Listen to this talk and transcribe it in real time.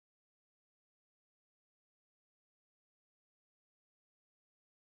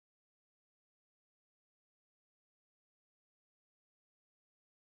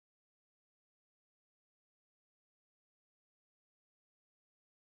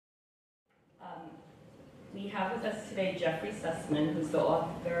We have with us today Jeffrey Sussman, who's the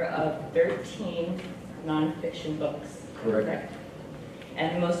author of 13 nonfiction books. Correct.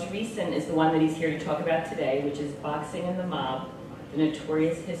 And the most recent is the one that he's here to talk about today, which is Boxing and the Mob, the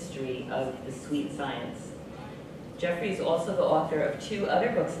Notorious History of the Sweet Science. Jeffrey is also the author of 2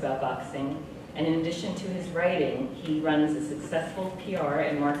 other books about boxing, and in addition to his writing, he runs a successful PR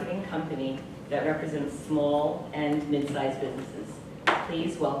and marketing company that represents small and mid-sized businesses.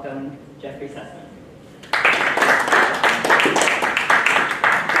 Please welcome Jeffrey Sussman.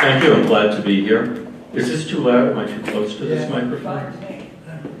 Thank you. I'm glad to be here. Is this too loud? Am I too close to this microphone?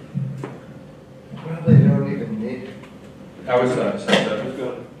 Probably don't even need it. How is that? That was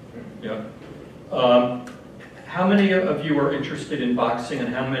good. Yeah. How many of you are interested in boxing,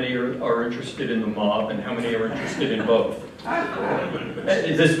 and how many are interested in the mob, and how many are interested in both?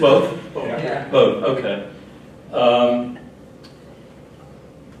 Is this both? Yeah. Both. Okay.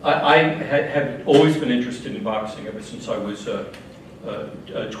 I have always been interested in boxing ever since I was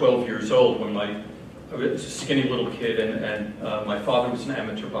 12 years old. When I was a skinny little kid, and my father was an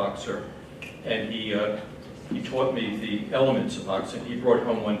amateur boxer, and he taught me the elements of boxing. He brought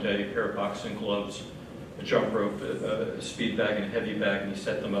home one day a pair of boxing gloves, a jump rope, a speed bag, and a heavy bag, and he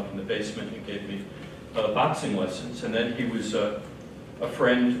set them up in the basement and gave me boxing lessons. And then he was a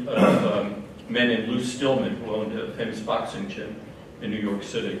friend of a man named Lou Stillman, who owned a famous boxing gym in New York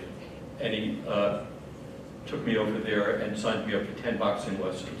City, and he took me over there and signed me up for 10 boxing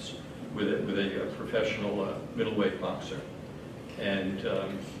lessons with a professional middleweight boxer. And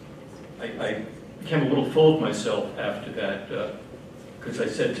I became a little full of myself after that, because I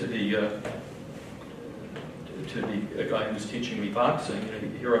said to the guy who was teaching me boxing,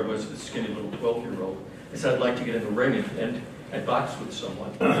 and here I was, this skinny little 12-year-old, I said, I'd like to get in the ring and box with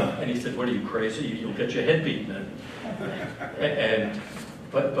someone. And he said, what are you, crazy? You'll get your head beaten in.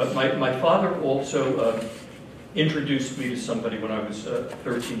 But my father also introduced me to somebody when I was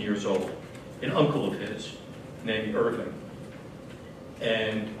 13 years old, an uncle of his named Irving.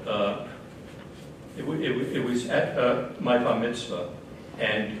 And it was at my bar mitzvah,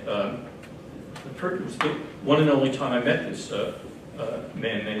 and it was the one and only time I met this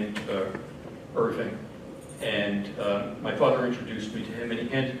man named Irving. And my father introduced me to him, and he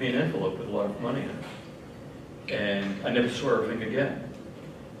handed me an envelope with a lot of money in it. And I never saw Irving again.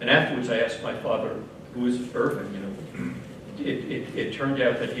 And afterwards, I asked my father, who is Irving? It turned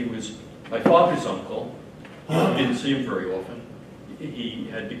out that he was my father's uncle. He didn't see him very often. He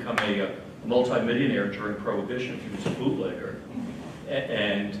had become a multi-millionaire during Prohibition. He was a bootlegger.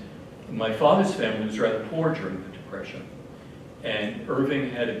 And my father's family was rather poor during the Depression. And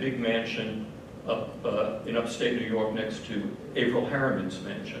Irving had a big mansion up in upstate New York next to Averell Harriman's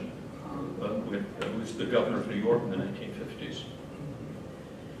mansion, who was the governor of New York in the 1950s.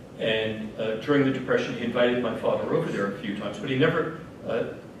 And during the Depression, he invited my father over there a few times, but he never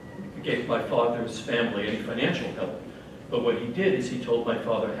gave my father's family any financial help. But what he did is he told my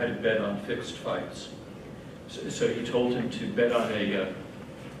father how to bet on fixed fights. So he told him to bet on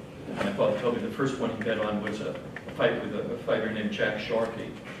my father told me the first one he bet on was a fight with a fighter named Jack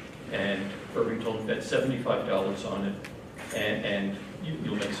Sharkey. And Irving told him bet $75 on it, and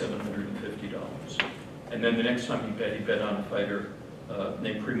you'll make $750. And then the next time he bet on a fighter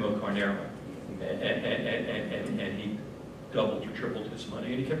named Primo Carnera, and he doubled or tripled his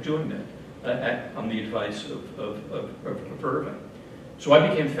money, and he kept doing that on the advice of Irving. So I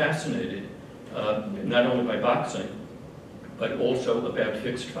became fascinated not only by boxing, but also about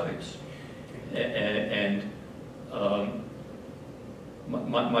fixed fights.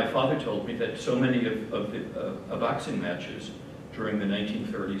 My father told me that so many of the boxing matches during the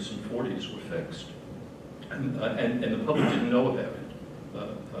 1930s and 40s were fixed, and the public didn't know about it,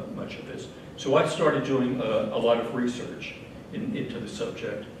 much of this. So I started doing a lot of research into the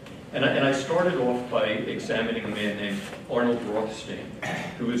subject, and I started off by examining a man named Arnold Rothstein,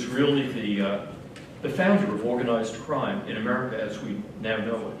 who is really the founder of organized crime in America as we now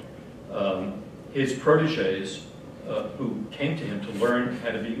know it. His protégés who came to him to learn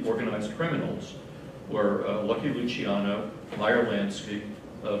how to be organized criminals were Lucky Luciano, Meyer Lansky,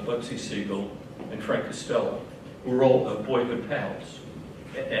 Bugsy Siegel, and Frank Costello, who were all boyhood pals.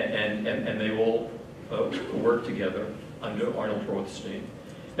 And they all worked together under Arnold Rothstein.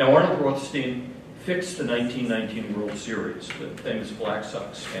 Now, Arnold Rothstein fixed the 1919 World Series, the famous Black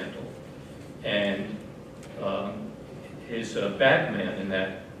Sox scandal. And his bagman in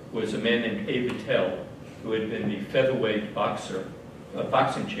that was a man named Abe Attell, who had been the featherweight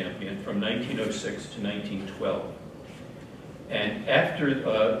boxing champion from 1906 to 1912. And after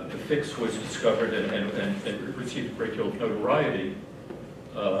the fix was discovered and received a great deal of notoriety,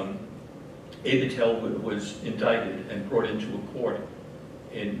 Abe Attell was indicted and brought into a court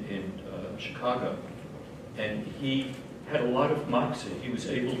in Chicago, and he had a lot of moxie. He was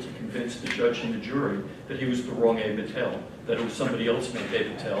able to convince the judge and the jury that he was the wrong Abe Attell, that it was somebody else named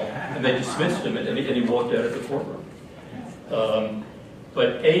Abe Attell, and they dismissed him, and he walked out of the courtroom.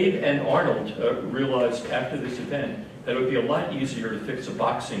 But Abe and Arnold realized after this event that it would be a lot easier to fix a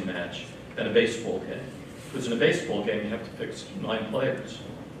boxing match than a baseball game. Because in a baseball game, you have to fix 9 players.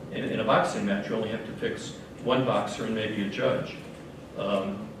 In a boxing match, you only have to fix 1 boxer and maybe a judge.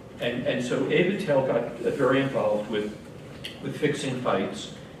 And so Abe Attell got very involved with fixing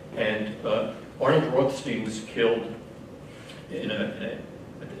fights, and Arnold Rothstein was killed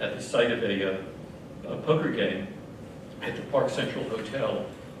at the site of a poker game at the Park Central Hotel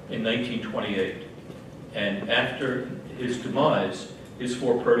in 1928. And after his demise, his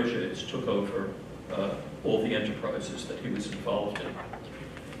 4 protégés took over all the enterprises that he was involved in.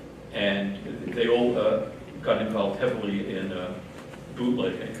 And they all got involved heavily in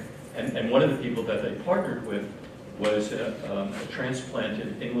bootlegging. And one of the people that they partnered with was a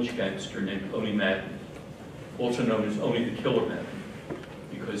transplanted English gangster named Oni Madden, also known as Oni the Killer Madden,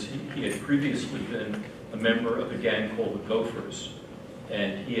 because he had previously been a member of a gang called the Gophers,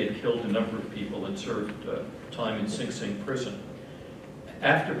 and he had killed a number of people and served time in Sing Sing prison.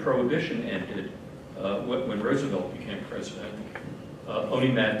 After Prohibition ended, when Roosevelt became president,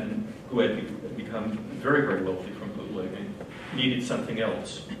 Oni Madden, who had become very, very wealthy from bootlegging, needed something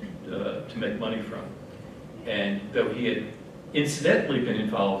else to make money from. And though he had incidentally been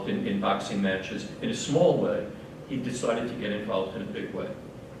involved in boxing matches in a small way, he decided to get involved in a big way.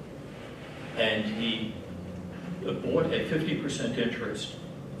 And he bought a 50% interest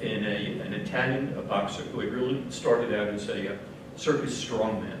in an Italian boxer who had really started out as a circus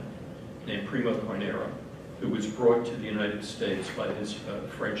strongman named Primo Carnera, who was brought to the United States by his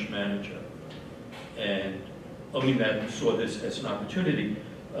French manager. And Oni Madden saw this as an opportunity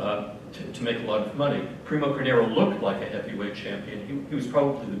to make a lot of money. Primo Carnera looked like a heavyweight champion. He was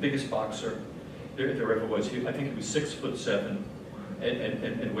probably the biggest boxer there ever was. I think he was 6'7"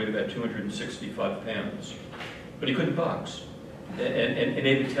 and weighed about 265 pounds. But he couldn't box. And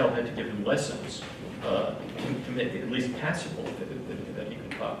Abe Attell had to give him lessons to make it at least passable that he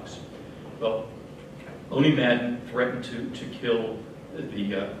could box. Well, Oni Madden threatened to kill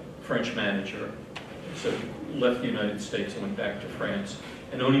the French manager, so he left the United States and went back to France.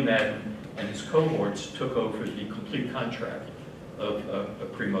 And Oni Madden and his cohorts took over the complete contract of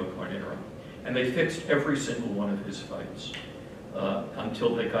Primo Carnera. And they fixed every single one of his fights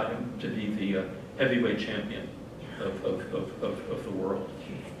until they got him to be the heavyweight champion of the world.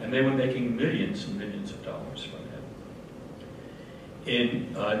 And they were making millions and millions of dollars from him.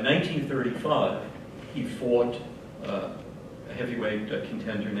 In 1935, he fought a heavyweight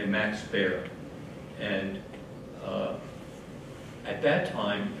contender named Max Baer. And at that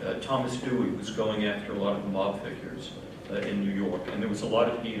time, Thomas Dewey was going after a lot of the mob figures in New York, and there was a lot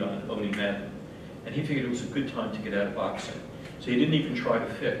of heat on Oni Madden. And he figured it was a good time to get out of boxing. So he didn't even try to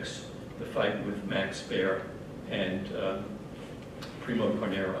fix the fight with Max Baer and Primo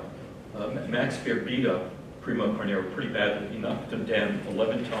Carnera. Max Baer beat up Primo Carnera pretty badly. He knocked him down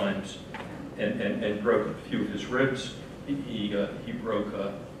 11 times and broke a few of his ribs. He broke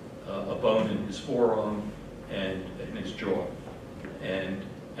a bone in his forearm and in his jaw. And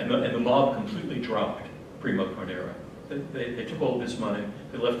the mob completely dropped Primo Carnera. They took all of his money,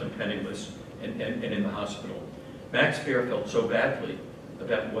 they left him penniless and in the hospital. Max Baer felt so badly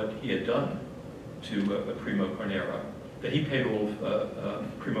about what he had done to Primo Carnera that he paid all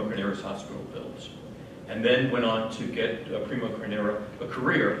of Primo Carnera's hospital bills, and then went on to get Primo Carnera a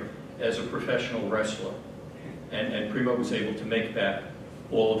career as a professional wrestler. And Primo was able to make back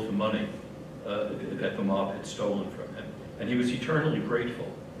all of the money that the mob had stolen from him. And he was eternally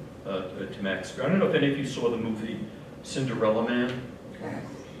grateful to Max Baer. I don't know if any of you saw the movie Cinderella Man.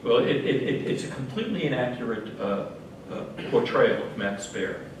 Well, it's a completely inaccurate portrayal of Max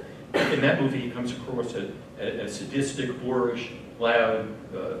Baer. In that movie, he comes across a sadistic, boorish, loud,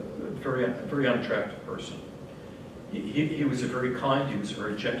 very unattractive person. He was a very kind, he was a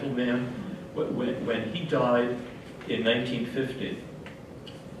very gentle man. When he died in 1950,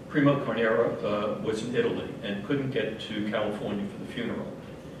 Primo Carnera was in Italy and couldn't get to California for the funeral.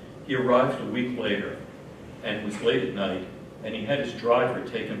 He arrived a week later and was late at night, and he had his driver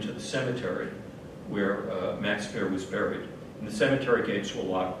take him to the cemetery where Max Baer was buried. And the cemetery gates were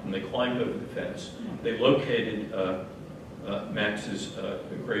locked, and they climbed over the fence. They located Max's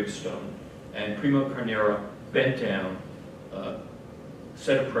gravestone, and Primo Carnera bent down,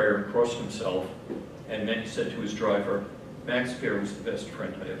 said a prayer, and crossed himself, and then he said to his driver, "Max Baer was the best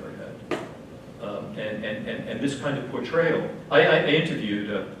friend I ever had." And this kind of portrayal, I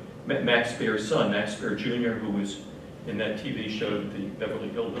interviewed Max Baer's son, Max Baer Jr., who was in that TV show, The Beverly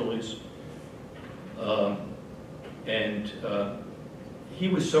Hillbillies. He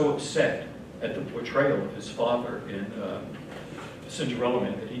was so upset at the portrayal of his father in Cinderella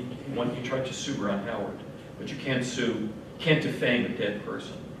Man that he tried to sue Ron Howard. But you can't defame a dead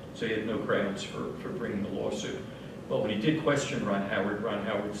person. So he had no grounds for bringing the lawsuit. Well, when he did question Ron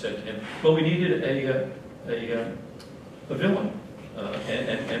Howard said to him, well, we needed a villain,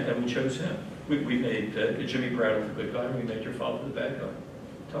 and we chose him. We made Jimmy Braddock the good guy, and we made your father the bad guy.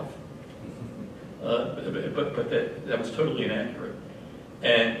 Tough. But that was totally inaccurate.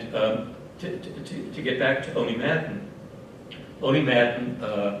 And to get back to Oni Madden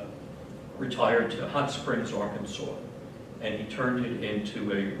retired to Hot Springs, Arkansas, and he turned it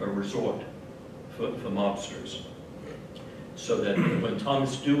into a resort for mobsters. So that when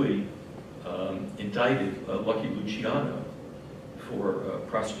Thomas Dewey indicted Lucky Luciano for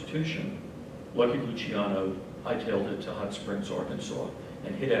prostitution, Lucky Luciano hightailed it to Hot Springs, Arkansas,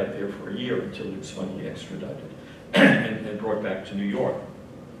 and hid out there for a year until he was finally extradited and brought back to New York.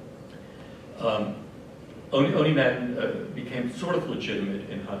 Oni Madden became sort of legitimate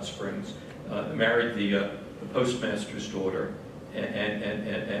in Hot Springs, married the postmaster's daughter,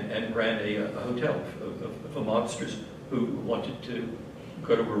 and ran a hotel for mobsters who wanted to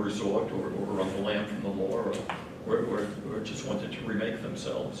go to a resort or run the lamb from the law or just wanted to remake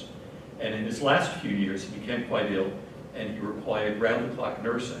themselves. And in his last few years, he became quite ill, and he required round-the-clock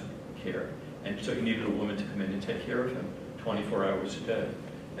nursing care. And so he needed a woman to come in and take care of him 24 hours a day.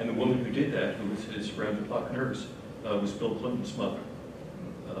 And the woman who did that, who was his round-the-clock nurse, was Bill Clinton's mother,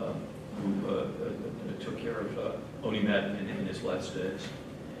 who took care of Oni Madden in his last days.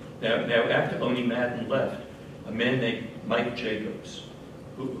 Now after Oni Madden left, a man named Mike Jacobs,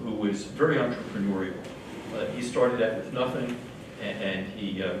 who was very entrepreneurial. He started out with nothing, and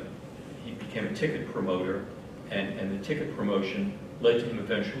he became a ticket promoter, and the ticket promotion led to him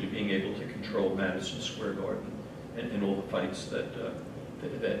eventually being able to control Madison Square Garden and all the fights that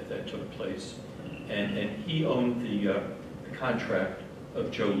took place. And he owned the contract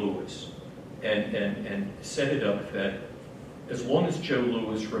of Joe Louis, and set it up that as long as Joe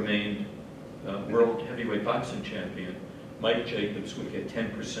Louis remained world heavyweight boxing champion, Mike Jacobs would get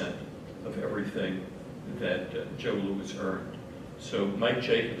 10% of everything that Joe Louis earned. So Mike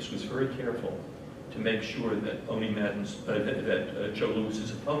Jacobs was very careful to make sure that Oni Madden's, that Joe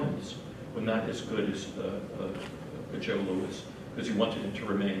Louis's opponents were not as good as Joe Louis, because he wanted him to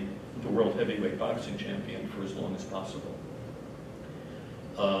remain the world heavyweight boxing champion for as long as possible.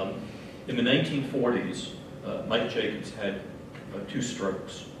 In the 1940s, Mike Jacobs had 2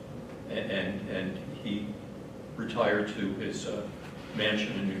 strokes, and he retired to his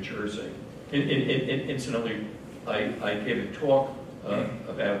mansion in New Jersey. Incidentally, I gave a talk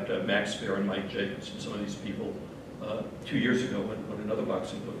about Max Baer and Mike Jacobs and some of these people 2 years ago when another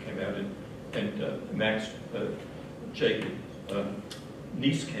boxing book came out, and Max Jacobs'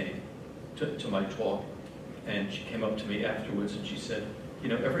 niece came to my talk, and she came up to me afterwards and she said, you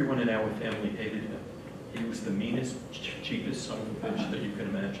know, everyone in our family hated him. He was the meanest, cheapest son of a bitch that you can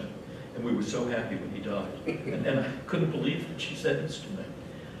imagine. And we were so happy when he died. And I couldn't believe that she said this to me.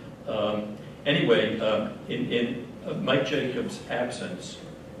 Anyway, in Mike Jacobs' absence,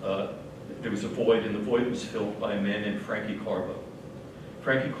 there was a void, and the void was filled by a man named Frankie Carbo.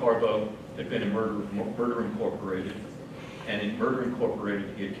 Frankie Carbo had been in Murder Incorporated, and in Murder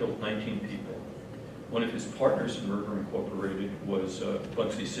Incorporated he had killed 19 people. One of his partners in Murder Incorporated was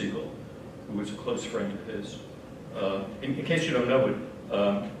Bugsy Siegel, who was a close friend of his. In case you don't know it,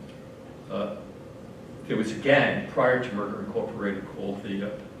 there was a gang prior to Murder Incorporated called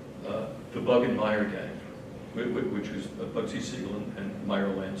the Bug and Meyer Gang, which was Bugsy Siegel and Meyer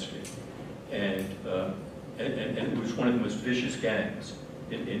Lansky. And it was one of the most vicious gangs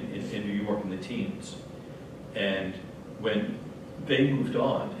in New York in the teens. And when they moved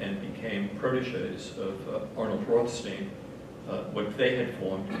on and became proteges of Arnold Rothstein, what they had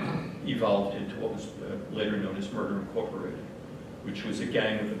formed evolved into what was later known as Murder Incorporated, which was a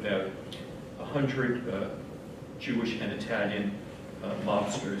gang of about 100 Jewish and Italian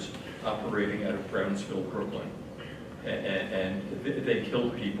mobsters operating out of Brownsville, Brooklyn. And they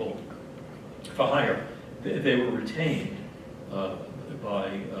killed people for hire. They were retained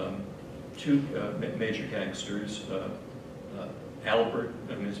by 2 major gangsters, Albert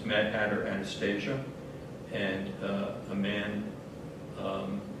and his Mad Hatter Anastasia, and a man,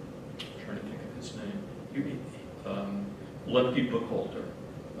 I'm trying to think of his name, Lepke Buchholter.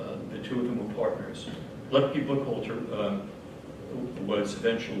 The 2 of them were partners. Lepke Buchholter was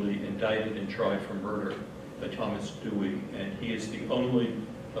eventually indicted and tried for murder by Thomas Dewey, and he is the only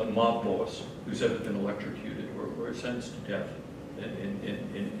mob boss who's ever been electrocuted or sentenced to death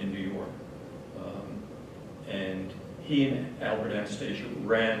in New York. And he and Albert Anastasia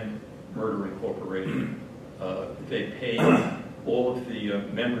ran Murder Incorporated. They paid all of the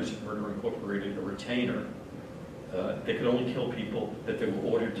members of Murder Incorporated a retainer. They could only kill people that they were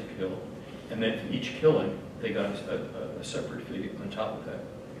ordered to kill. And then for each killing, they got a separate fee on top of that.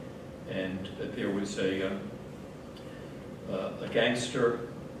 And there was a gangster,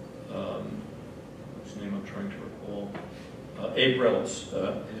 whose name I'm trying to recall, Abe Reynolds,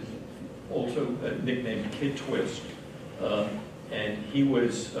 also nicknamed Kid Twist. And he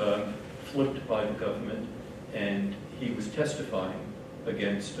was flipped by the government, and he was testifying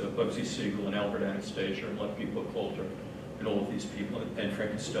against Bugsy Siegel and Albert Anastasia and Lucky Buchholter and all of these people, and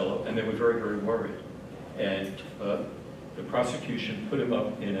Frank Costello, and they were very, very worried. And the prosecution put him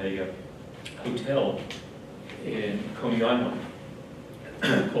up in a hotel in Coney Island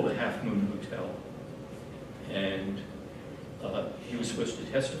called the Half Moon Hotel. And he was supposed to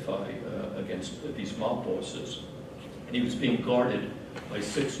testify against these mob bosses. And he was being guarded by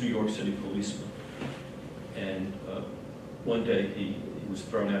 6 New York City policemen. And one day he was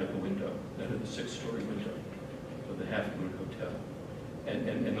thrown out of the window, out of the 6-story window of the Half Moon Hotel.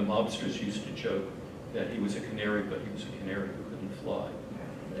 And the mobsters used to joke that he was a canary, but he was a canary who couldn't fly.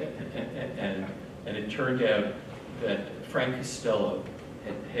 And it turned out that Frank Costello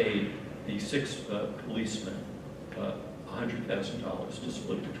had paid the 6 policemen $100,000 to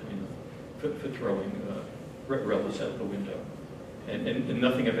split between them for throwing rebels out the window. And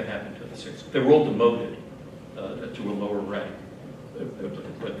nothing ever happened to the 6. They were all demoted to a lower rank,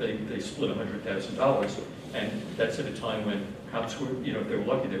 but they split $100,000, and that's at a time when cops were, if they were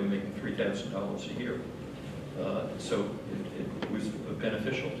lucky, they were making $3,000 a year. So it was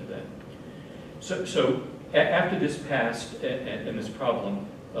beneficial to them. So after this passed and this problem,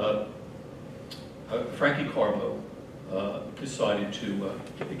 Frankie Carbo decided to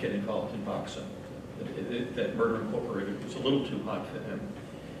get involved in boxing. That Murder Incorporated was a little too hot for him.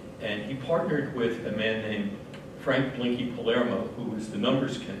 And he partnered with a man named Frank Blinky Palermo, who was the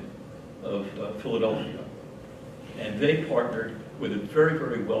numbers king of Philadelphia. And they partnered with a very,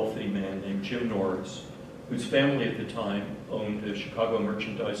 very wealthy man named Jim Norris, whose family at the time owned the Chicago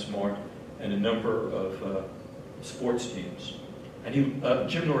Merchandise Mart and a number of sports teams. And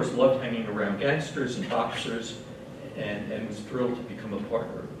Jim Norris loved hanging around gangsters and boxers, and was thrilled to become a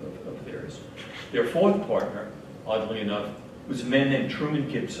partner of theirs. Their 4th partner, oddly enough, was a man named Truman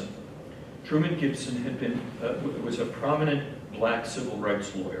Gibson. Truman Gibson was a prominent black civil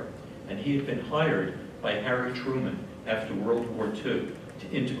rights lawyer, and he had been hired by Harry Truman after World War II to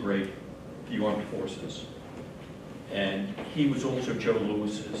integrate the armed forces. And he was also Joe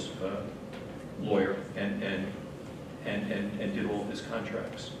Lewis's lawyer and did all of his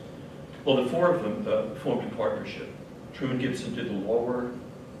contracts. Well, the 4 of them formed a partnership. Truman Gibson did the law work,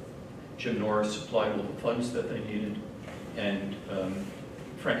 Jim Norris supplied all the funds that they needed, and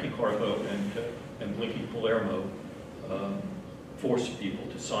Frankie Carbo and Blinky Palermo forced people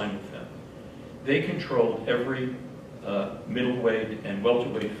to sign with them. They controlled every middleweight and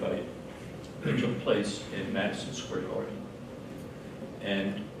welterweight fight that took place in Madison Square Garden.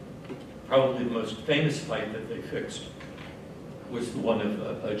 And probably the most famous fight that they fixed was the one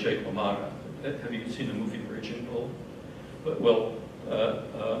of Jake LaMotta. Have you seen the movie Raging Bull? Well,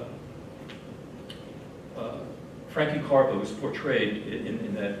 Frankie Carbo was portrayed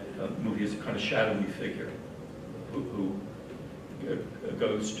in that movie as a kind of shadowy figure who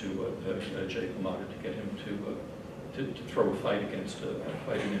goes to Jake LaMotta to get him to throw a fight against a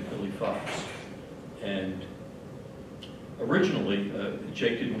fighter named Billy Fox. And originally,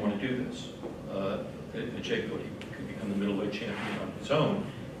 Jake didn't want to do this. Jake thought he could become the middleweight champion on his own,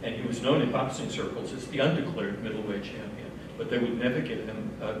 and he was known in boxing circles as the undeclared middleweight champion, but they would never give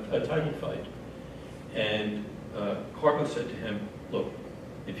him a title fight. And Carbo said to him, look,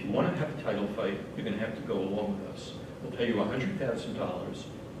 if you want to have a title fight, you're going to have to go along with us. We'll pay you $100,000,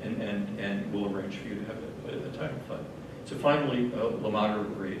 and we'll arrange for you to have a title fight. So finally, LaMotta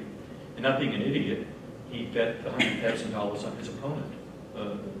agreed. And not being an idiot, he bet the $100,000 on his opponent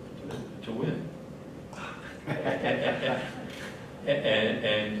to win.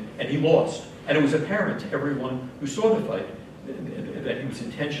 And he lost. And it was apparent to everyone who saw the fight that he was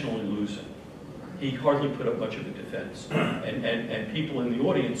intentionally losing. He hardly put up much of a defense. And people in the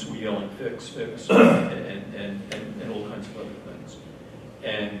audience were yelling, fix, fix, and all kinds of other things.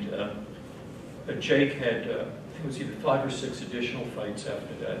 And Jake had, I think it was either 5 or 6 additional fights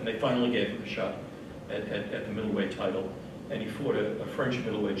after that, and they finally gave him a shot at the middleweight title. and he fought a French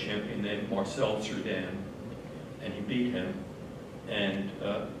middleweight champion named Marcel Cerdan, and he beat him. And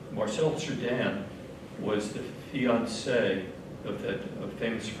Marcel Cerdan was the fiancé of a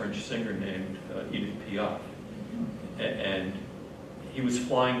famous French singer named Edith Piaf. And he was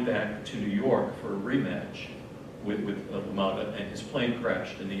flying back to New York for a rematch with LaMotta, and his plane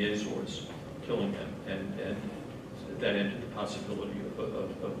crashed in the Azores, killing him, and that ended the possibility of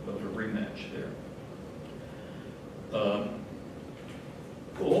a rematch there.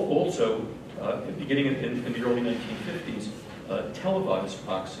 Also, beginning in the early 1950s, televised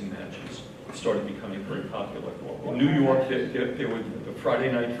boxing matches started becoming very popular. In New York, there were the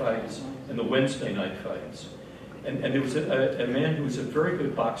Friday night fights and the Wednesday night fights. And there was a man who was a very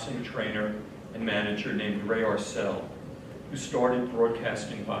good boxing trainer and manager named Ray Arcel, who started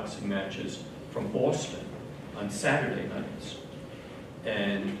broadcasting boxing matches from Boston on Saturday nights.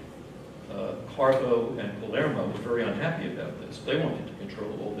 And Carbo and Palermo were very unhappy about this. They wanted to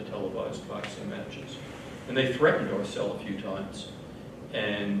control all the televised boxing matches. And they threatened Arcel a few times.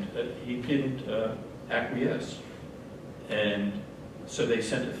 And he didn't acquiesce. And so they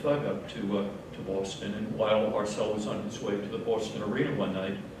sent a thug up to Boston, and while Arcel was on his way to the Boston Arena one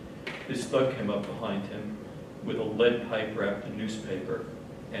night, this thug came up behind him with a lead pipe wrapped in newspaper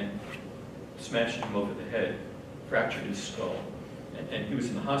and smashed him over the head, fractured his skull, and he was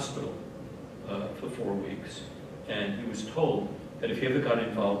in the hospital for 4 weeks. And he was told that if he ever got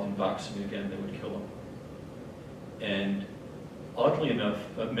involved in boxing again, they would kill him. And oddly enough,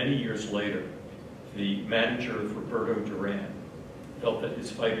 many years later, the manager of Roberto Duran felt that his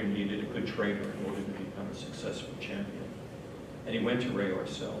fighter needed a good trainer in order to become a successful champion. And he went to Ray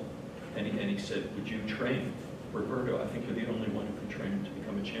Arcel, and he said, "Would you train Roberto? I think you're the only one who can train him to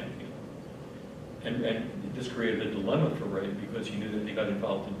become a champion." And this created a dilemma for Ray, because he knew that if he got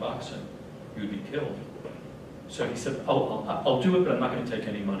involved in boxing, he would be killed. So he said, I'll do it, but I'm not going to take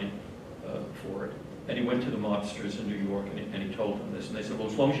any money for it. And he went to the mobsters in New York, and he told them this. And they said, well,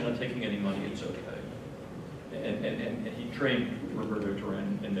 as long as you're not taking any money, it's okay. And he trained Roberto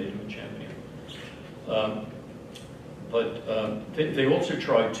Duran and made him a champion. But they also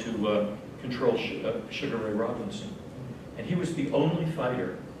tried to control Sugar Ray Robinson. And he was the only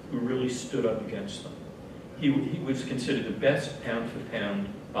fighter who really stood up against them. He was considered the best pound-for-pound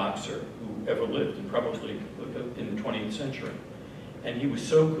boxer who ever lived, and probably in the 20th century. And he was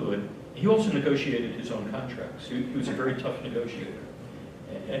so good. He also negotiated his own contracts. He was a very tough negotiator.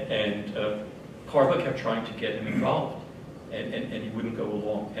 And Carbo kept trying to get him involved, and he wouldn't go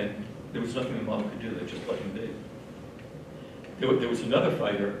along. And there was nothing the mob could do. They just let him be. There was another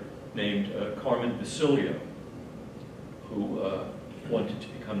fighter named Carmen Basilio, who wanted to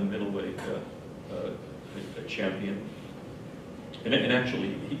become the middleweight champion. And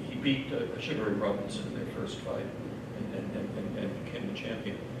actually, he beat Sugar Ray Robinson in their first fight and became the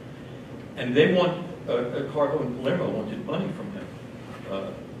champion. And they Carbo and Palermo wanted money from him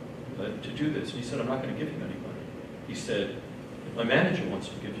to do this. And he said, I'm not going to give you any money. He said, if my manager wants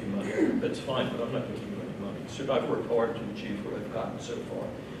to give you money, that's fine, but I'm not giving you any money. He said, I've worked hard to achieve what I've gotten so far.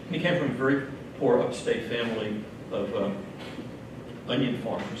 And he came from a very poor upstate family of onion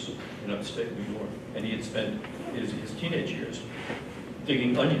farmers in upstate New York. And he had spent his teenage years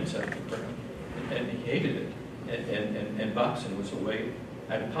digging onions out of the ground. And he hated it. And boxing was a way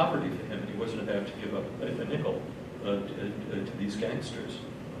out of poverty for him. And he wasn't about to give up a nickel to these gangsters.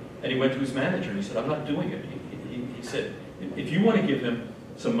 And he went to his manager and he said, I'm not doing it. He said, if you want to give him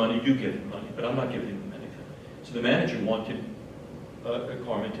some money, you give him money, but I'm not giving him anything. So the manager wanted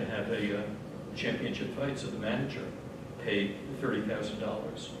Carmen to have a championship fight, so the manager paid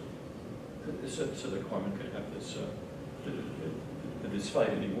 $30,000 so that Carmen could have this fight,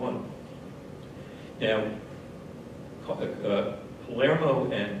 and he won. Now,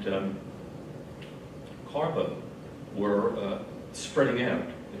 Palermo and Carbo were spreading out.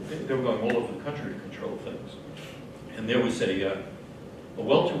 They were going all over the country to control things. And there was a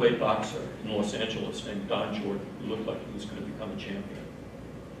welterweight boxer in Los Angeles named Don Jordan who looked like he was going to become a champion.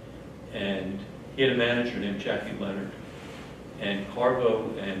 And he had a manager named Jackie Leonard. And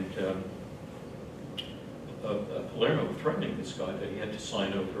Carbo and Palermo were threatening this guy that he had to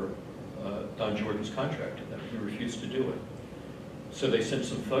sign over Don Jordan's contract to them. He refused to do it. So they sent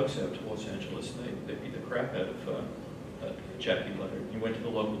some thugs out to Los Angeles, and they beat the crap out of Jackie Leonard. He went to the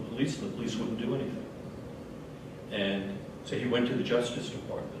local police, and the police wouldn't do anything. And so he went to the Justice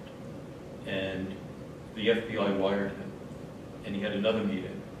Department, and the FBI wired him. And he had another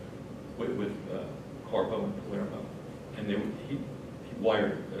meeting with Carbo and Palermo, and he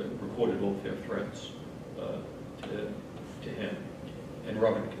recorded all their threats to him. And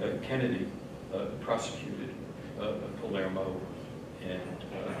Robert Kennedy prosecuted Palermo and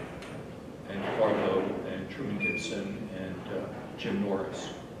Carbo and Truman Gibson and Jim Norris.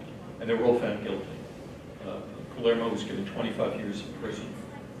 And they were all found guilty. Palermo was given 25 years in prison.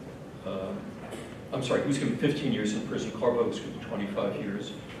 I'm sorry, he was given 15 years in prison. Carbo was given 25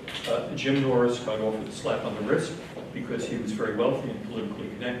 years. Jim Norris got off with a slap on the wrist because he was very wealthy and politically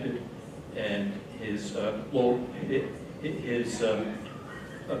connected, and his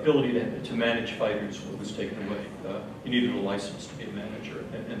ability to manage fighters was taken away. He needed a license to be a manager,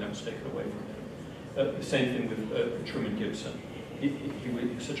 and that was taken away from him. The same thing with Truman Gibson. He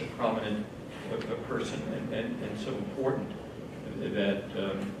was such a prominent person and so important that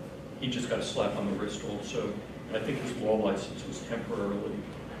he just got a slap on the wrist also. And I think his law license was temporarily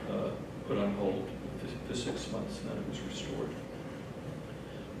put on hold for 6 months, and then it was restored.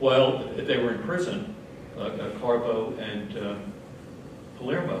 While they were in prison, Carbo and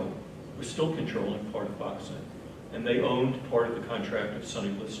Palermo were still controlling part of boxing, and they owned part of the contract of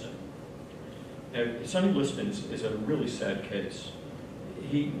Sonny Liston. Now, Sonny Liston is a really sad case.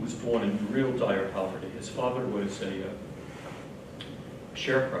 He was born in real dire poverty. His father was a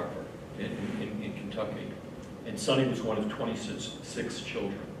sharecropper in Kentucky, and Sonny was one of 26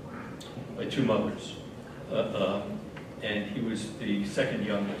 children by 2 mothers, and he was the second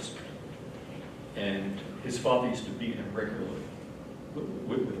youngest. And his father used to beat him regularly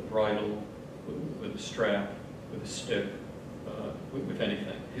with a bridle, with a strap, with a stick, with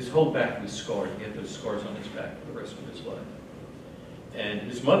anything. His whole back was scarred. He had those scars on his back for the rest of his life. And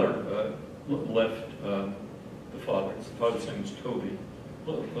his mother left the father. His father's name was Toby.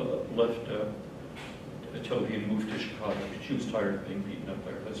 Left Toby and moved to Chicago. She was tired of being beaten up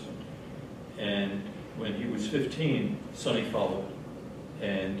by her husband. And when he was 15, Sonny followed.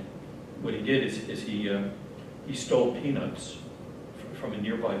 And what he did is he stole peanuts from a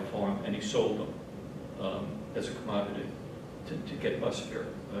nearby farm, and he sold them as a commodity to get bus fare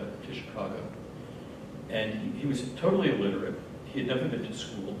to Chicago. And he was totally illiterate. He had never been to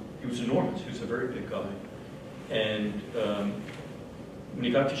school. He was enormous. He was a very big guy. And when he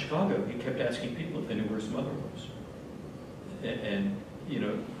got to Chicago, he kept asking people if they knew where his mother was. And you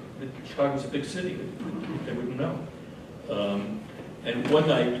know, Chicago's a big city. They wouldn't know. And one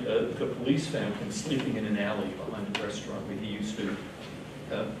night, the police found him sleeping in an alley behind a restaurant where he used to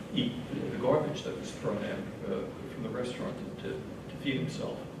eat the garbage that was thrown out from the restaurant to feed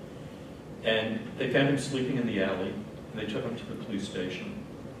himself. And they found him sleeping in the alley, and they took him to the police station.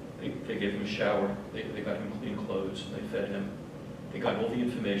 They gave him a shower, they got him clean clothes, and they fed him. They got all the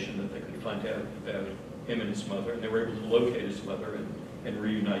information that they could find out about him and his mother, and they were able to locate his mother and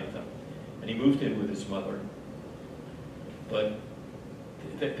reunite them. And he moved in with his mother. But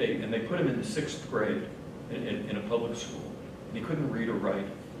they put him in the 6th grade in a public school. And he couldn't read or write.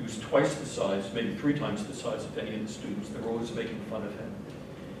 He was twice the size, maybe 3 times the size of any of the students. They were always making fun of him.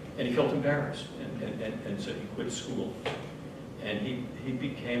 And he felt embarrassed, and so he quit school. And he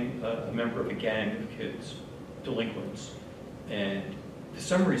became a member of a gang of kids, delinquents. And for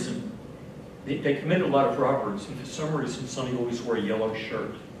some reason, they committed a lot of robberies, and for some reason, Sonny always wore a yellow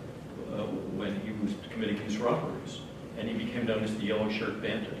shirt when he was committing these robberies. And he became known as the Yellow Shirt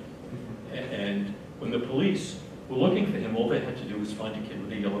Bandit. And when the police were looking for him, all they had to do was find a kid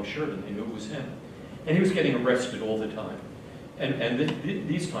with a yellow shirt, and they knew it was him. And he was getting arrested all the time. And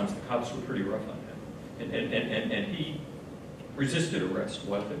these times, the cops were pretty rough on him. And he resisted arrest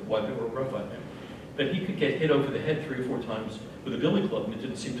while they were rough on him. But he could get hit over the head 3 or 4 times with a billy club, and it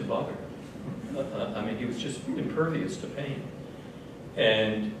didn't seem to bother him. I mean, he was just impervious to pain.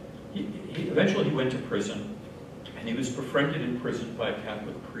 And eventually he went to prison, and he was befriended in prison by a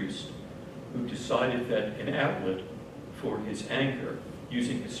Catholic priest who decided that an outlet for his anger,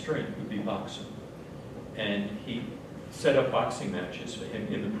 using his strength, would be boxing. And he set up boxing matches for him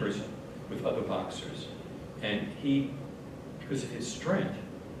in the prison with other boxers. And he, because of his strength,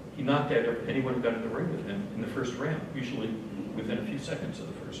 he knocked out anyone who got in the ring with him in the first round, usually within a few seconds of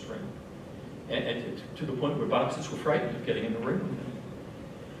the first round. And to the point where boxers were frightened of getting in the ring with him.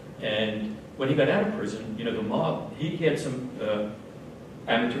 And when he got out of prison, you know, the mob, he had some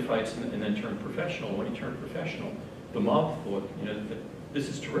amateur fights and then turned professional. When he turned professional, the mob thought, you know, that this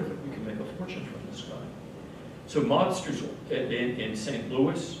is terrific, we can make a fortune from this guy. So mobsters in St.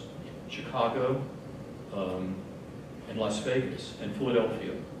 Louis, Chicago, and Las Vegas, and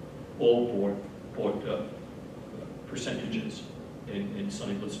Philadelphia all bought percentages in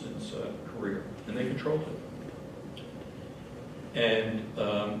Sonny Liston's career, and they controlled it.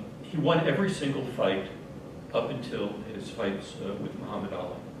 And he won every single fight up until his fights with Muhammad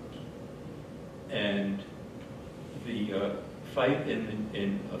Ali. And the fight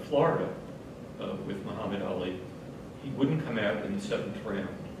in Florida with Muhammad Ali. He wouldn't come out in the 7th round,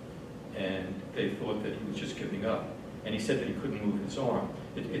 and they thought that he was just giving up. And he said that he couldn't move his arm.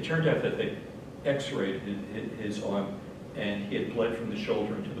 It turned out that they x-rayed his arm, and he had bled from the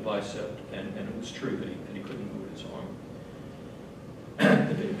shoulder into the bicep, and it was true that he couldn't move his arm.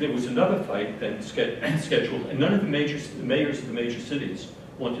 There was another fight then scheduled, and none of the mayors of the major cities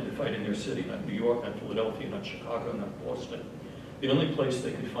wanted to fight in their city, not New York, not Philadelphia, not Chicago, not Boston. The only place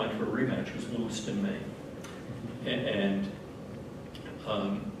they could find for a rematch was Lewiston, Maine. And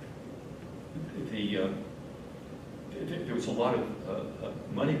there was a lot of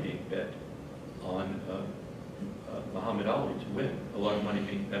money being bet on Muhammad Ali to win. A lot of money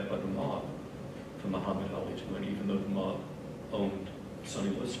being bet by the mob for Muhammad Ali to win, even though the mob owned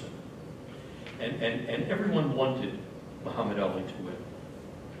Sonny Liston. And everyone wanted Muhammad Ali to win.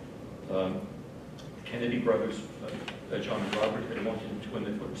 The Kennedy brothers, John and Robert, had wanted him to win.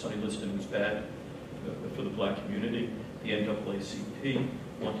 They thought Sonny Liston was bad for the black community. The NAACP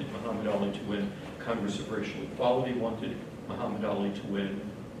wanted Muhammad Ali to win. Congress of Racial Equality wanted Muhammad Ali to win.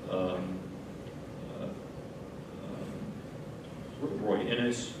 Roy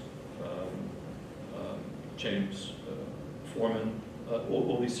Innes, James Foreman,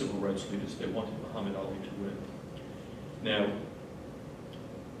 all these civil rights leaders, they wanted Muhammad Ali to win. Now,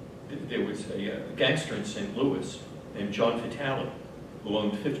 there was a gangster in St. Louis named John Vitale, who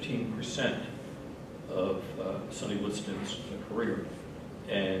owned 15% of Sonny Liston's career.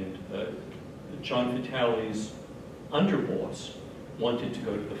 And John Vitale's underboss wanted to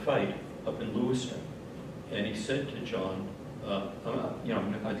go to the fight up in Lewiston. And he said to John,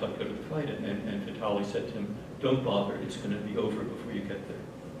 I'd like to go to the fight. And Vitale said to him, don't bother, it's going to be over before you get there.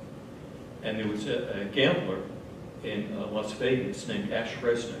 And there was a gambler in Las Vegas named Ash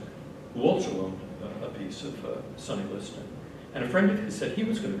Resnick, who also owned a piece of Sonny Liston. And a friend of his said he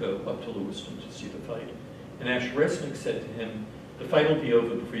was going to go up to Lewiston to see the fight. And Ash Resnick said to him, the fight will be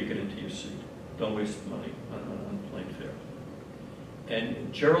over before you get into your seat. Don't waste the money on plane fare.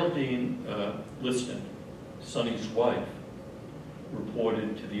 And Geraldine Liston, Sonny's wife,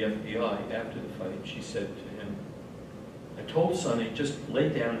 reported to the FBI after the fight. She said to him, I told Sonny, just lay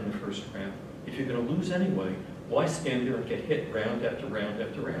down in the first round. If you're going to lose anyway, why stand there and get hit round after round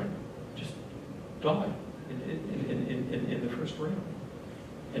after round? Just die in the first round.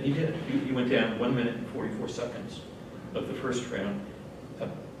 And he did. He went down 1 minute and 44 seconds of the first round.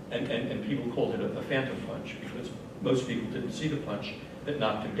 And people called it a phantom punch because most people didn't see the punch that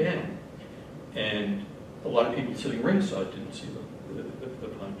knocked him down. And a lot of people sitting ringside didn't see the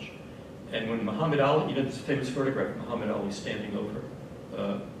punch. And when Muhammad Ali, this famous photograph of Muhammad Ali standing over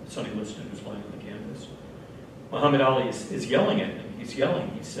Sonny Liston, who's lying on the canvas, Muhammad Ali is yelling at him. He's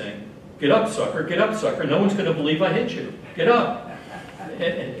yelling. He's saying, get up, sucker, no one's going to believe I hit you. Get up.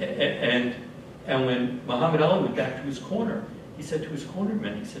 And when Muhammad Ali went back to his corner, he said to his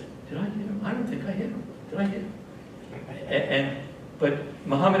cornerman, he said, did I hit him? I don't think I hit him. Did I hit him? But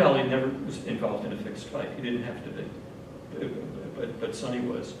Muhammad Ali never was involved in a fixed fight. He didn't have to be. But Sonny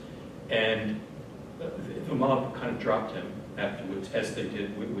was. And the mob kind of dropped him afterwards, as they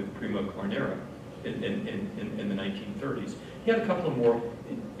did with Primo Carnera in the 1930s. He had a couple of more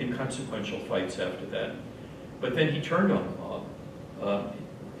inconsequential fights after that. But then he turned on the mob.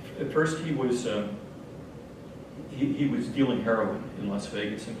 At first he was dealing heroin in Las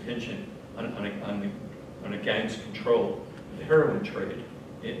Vegas and pinching on a gang's control of the heroin trade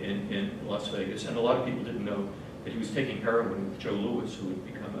in Las Vegas. And a lot of people didn't know that he was taking heroin with Joe Louis, who had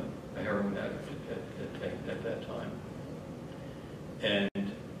become a heroin addict at that time.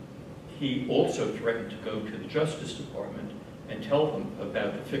 And he also threatened to go to the Justice Department and tell them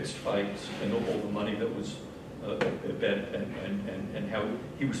about the fixed fights and all the money that was bet and how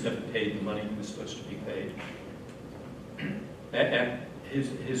he was never paid the money he was supposed to be paid. And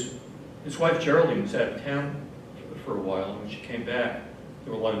his wife Geraldine was out of town for a while, and when she came back,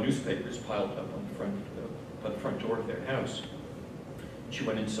 there were a lot of newspapers piled up on by the front door of their house. She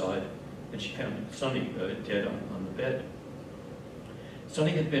went inside, and she found Sonny dead on the bed.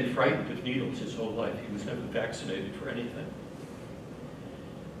 Sonny had been frightened of needles his whole life. He was never vaccinated for anything.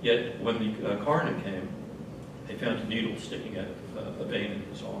 Yet, when the coroner came, they found a needle sticking out of a vein in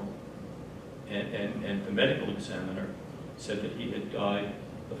his arm. And the medical examiner said that he had died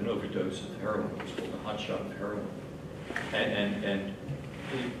of an overdose of heroin. It was called a hot shot of heroin. And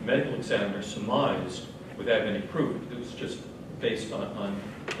the medical examiner surmised, without any proof, it was just based on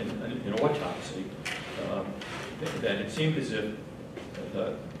an autopsy, that it seemed as if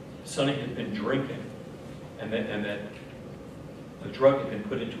Sonny had been drinking, and that a drug had been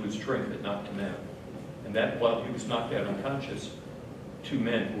put into his drink that knocked him out. And that while he was knocked out unconscious, two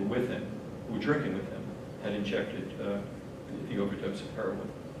men who were with him who were drinking with him had injected the overdose of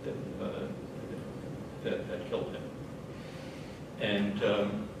heroin that killed him. And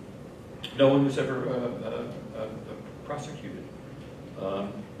no one was ever prosecuted.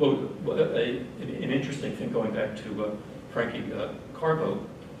 An interesting thing, going back to Frankie Carbo,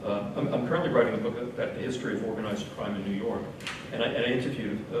 I'm currently writing a book about the history of organized crime in New York, and I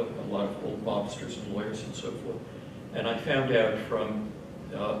interviewed a lot of old mobsters and lawyers and so forth, and I found out from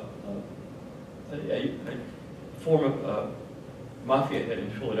a former mafia head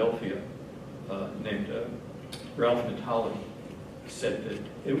in Philadelphia named Ralph Natali said that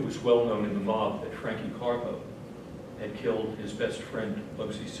it was well known in the mob that Frankie Carbo had killed his best friend,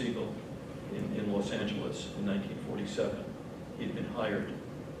 Bugsy Siegel, in Los Angeles in 1947. He had been hired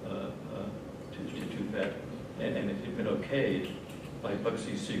to do that, and it had been okayed by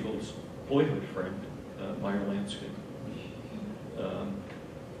Bugsy Siegel's boyhood friend, Meyer Lansky.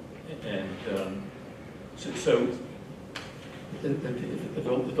 So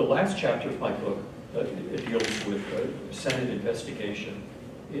the last chapter of my book deals with a Senate investigation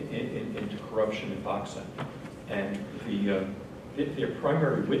into corruption in boxing. And their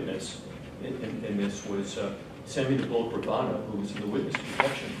primary witness in this was Samuel Bull Gravano, who was in the witness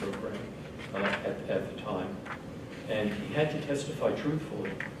protection program at the time. And he had to testify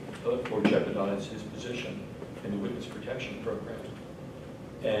truthfully or jeopardize his position in the witness protection program.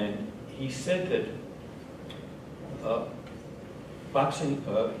 And he said that boxing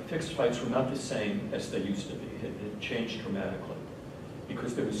fixed fights were not the same as they used to be. It had changed dramatically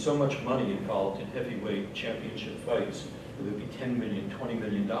because there was so much money involved in heavyweight championship fights. There would be $10 million, $20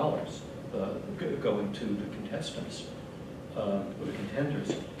 million going to the contestants, or the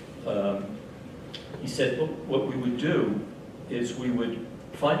contenders. He said, well, what we would do is we would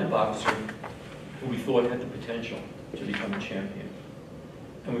find a boxer who we thought had the potential to become a champion,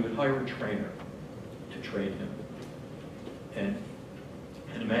 and we would hire a trainer to train him, and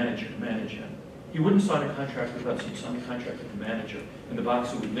a manager to manage him. He wouldn't sign a contract with us, he'd sign a contract with the manager, and the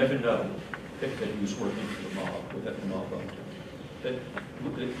boxer would never know that he was working for the mob, or that the mob owned him. That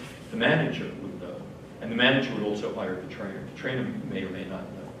the manager would know, and the manager would also hire the trainer. The trainer may or may not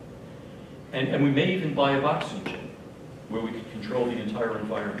know. And we may even buy a boxing gym where we could control the entire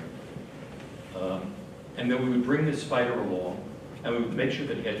environment. And then we would bring this fighter along, and we would make sure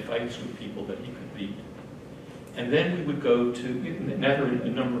that he had fights with people that he could beat. And then we would go to, now there are a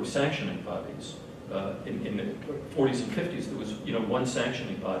number of sanctioning bodies. In the 40s and 50s, there was one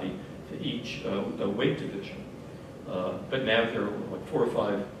sanctioning body for each weight division. But now there are like 4 or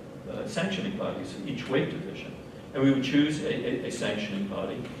 5 sanctioning bodies for each weight division. And we would choose a sanctioning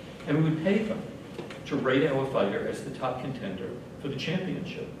body, and we would pay them to rate our fighter as the top contender for the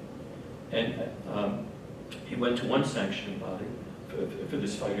championship. And he went to one sanctioning body for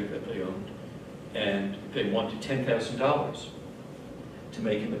this fighter that they owned, and they wanted $10,000 to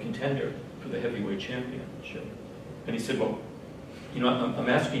make him a contender for the heavyweight championship. And he said, well, I'm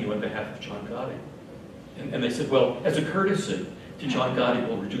asking you on behalf of John Gotti. And they said, well, as a courtesy to John Gotti,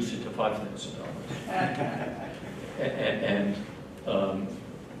 we'll reduce it to $5,000.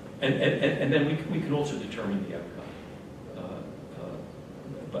 And then we can also determine the outcome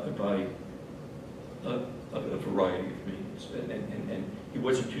by a variety of means. And he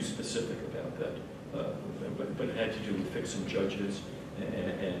wasn't too specific about that, but it had to do with fixing judges,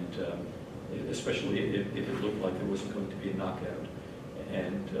 and especially if it looked like there wasn't going to be a knockout,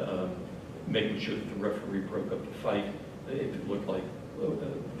 and making sure that the referee broke up the fight if it looked like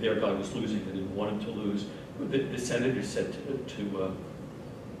their guy was losing, they didn't want him to lose. The senator said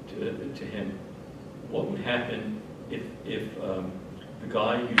to him, what would happen if the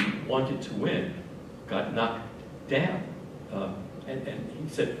guy you wanted to win got knocked down? And he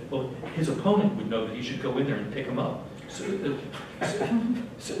said, well, his opponent would know that he should go in there and pick him up. So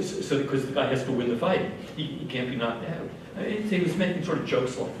because the guy has to win the fight, he can't be knocked out. He was making sort of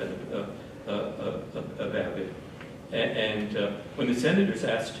jokes like that about it. And when the senators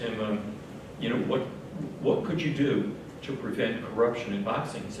asked him, what could you do to prevent corruption in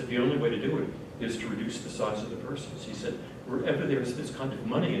boxing? He said, the only way to do it is to reduce the size of the purses. He said, wherever there's this kind of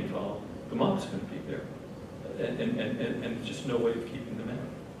money involved, the mob's going to be there. And there's just no way of keeping them out.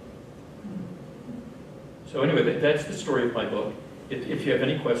 So anyway, that's the story of my book. If you have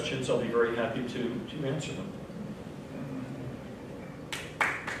any questions, I'll be very happy to answer them.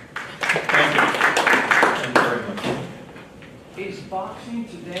 Thank you. Thank you very much. Is boxing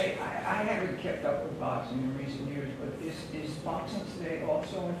today, I haven't kept up with boxing in recent years, but is boxing today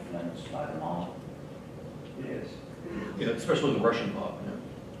also influenced by the mob? It is. Yeah, especially the Russian mob.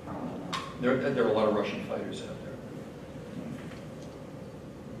 There are a lot of Russian fighters out there.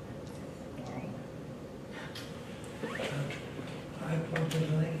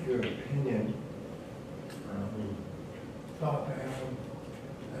 your opinion, Bob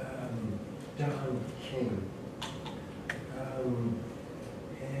Don King,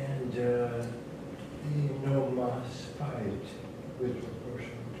 and the No Mas fight with Roberto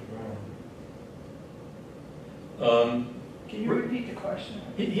Duran. Can you repeat the question?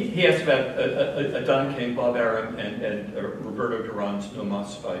 He asked about Don King, Bob Arum, and Roberto Duran's No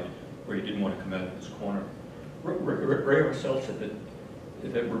Mas fight, where he didn't want to come out of his corner. Ray Orcel said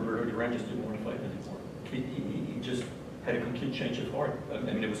that Roberto Duran just didn't want to fight anymore. He just had a complete change of heart. I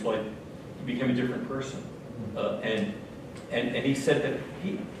mean, it was like he became a different person. And he said that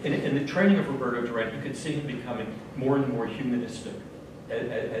in the training of Roberto Duran, you could see him becoming more and more humanistic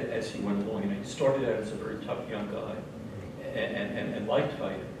as he went along. He started out as a very tough young guy and liked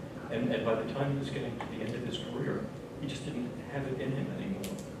fighting. And by the time he was getting to the end of his career, he just didn't have it in him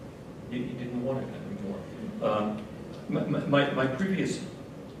anymore. He didn't want it anymore. My previous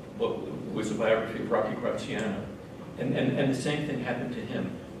book was a biography of Rocky Graziano, and the same thing happened to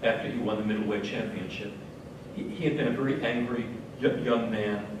him after he won the middleweight championship. He had been a very angry young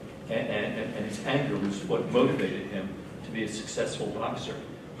man, and his anger was what motivated him to be a successful boxer.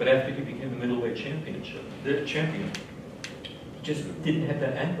 But after he became the middleweight champion, he just didn't have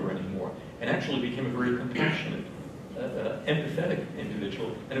that anger anymore, and actually became a very compassionate, empathetic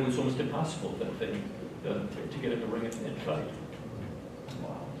individual, and it was almost impossible to get in the ring and fight.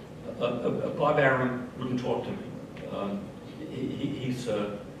 Wow. Bob Arum wouldn't talk to me.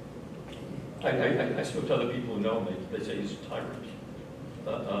 I spoke to other people who know him. They say he's a tyrant.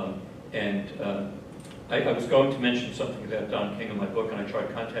 I was going to mention something about Don King in my book, and I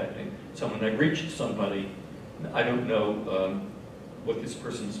tried contacting someone. I reached somebody. I don't know what this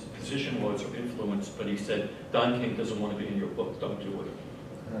person's position was or influence, but he said, Don King doesn't want to be in your book, don't do it.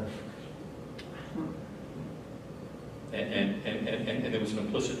 And there was an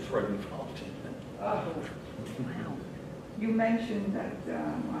implicit threat involved. Wow. You mentioned that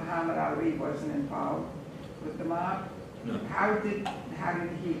Muhammad Ali wasn't involved with the mob. No. How did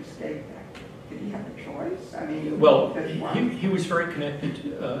he escape that? Did he have a choice? I mean, well, he was very connected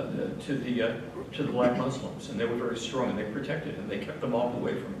to the black Muslims, and they were very strong, and they protected him. They kept the mob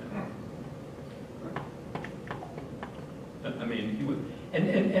away from him. I mean, he would,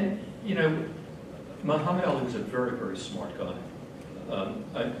 and you know, Muhammad Ali was a very, very smart guy.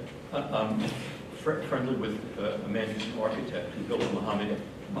 I'm friendly with a man who's an architect who built the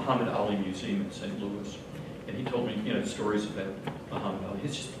Muhammad Ali Museum in St. Louis, and he told me, you know, stories about Muhammad Ali. He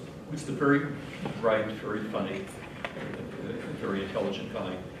was the very bright, very funny, very intelligent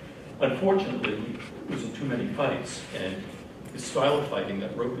guy. Unfortunately, he was in too many fights, and his style of fighting,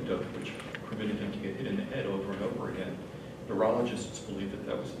 that rope-a-dope, which permitted him to get hit in the head over and over again, neurologists believe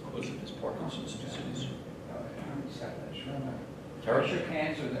that was the cause of his Parkinson's disease. I shook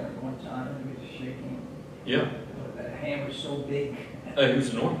hands with him one time, and he was shaking. Yeah. That hand was so big. It was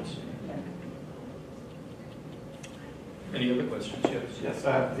enormous. Any other questions? Yes. Yes.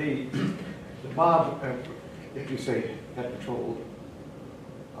 The mob, if you say, had control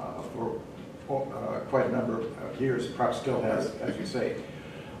for quite a number of years, perhaps still has, as you say.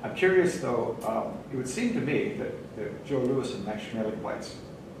 I'm curious, though. It would seem to me that Joe Louis and Max Schmeling fights,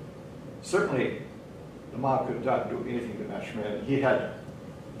 certainly the mob could not do anything to Max Schmeling. He had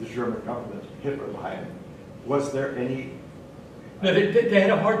the German government, Hitler behind him. Was there any? No, they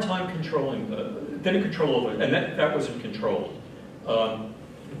had a hard time controlling. They didn't control all of it, and that wasn't controlled.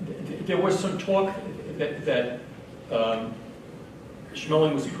 There was some talk that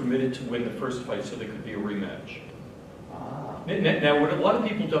Schmeling was permitted to win the first fight so there could be a rematch. Now, what a lot of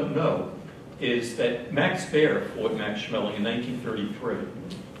people don't know is that Max Baer fought Max Schmeling in 1933,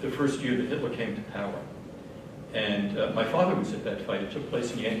 the first year that Hitler came to power. And my father was at that fight. It took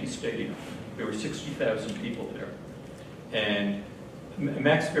place in Yankee Stadium. There were 60,000 people there. And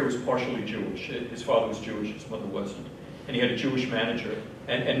Max Baer was partially Jewish. His father was Jewish, his mother wasn't. And he had a Jewish manager.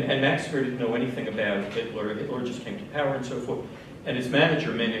 And Max Baer didn't know anything about Hitler. Hitler just came to power and so forth. And his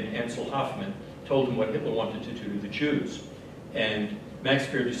manager, a man named Ansel Hoffman, told him what Hitler wanted to do to the Jews. And Max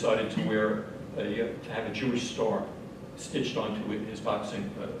Baer decided to have a Jewish star stitched onto his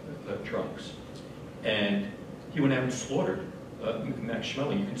boxing trunks. And he went out and slaughtered Max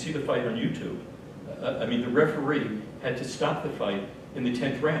Schmeling. You can see the fight on YouTube. I mean, the referee had to stop the fight in the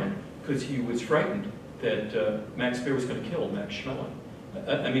 10th round because he was frightened that Max Baer was going to kill Max Schmeling.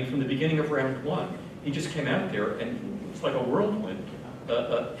 I mean, from the beginning of round one, he just came out there and it was like a whirlwind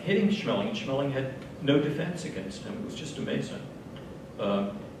hitting Schmeling, and Schmeling had no defense against him. It was just amazing.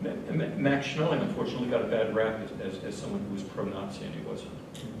 Max Schmeling, unfortunately, got a bad rap as someone who was pro-Nazi, and he wasn't.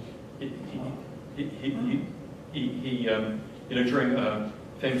 During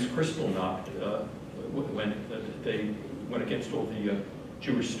famous Crystal knocked when they went against all the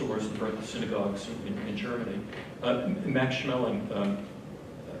Jewish stores and burnt the synagogues in Germany. Max Schmeling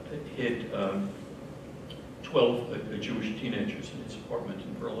hid 12 Jewish teenagers in his apartment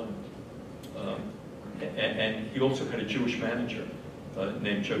in Berlin. And he also had a Jewish manager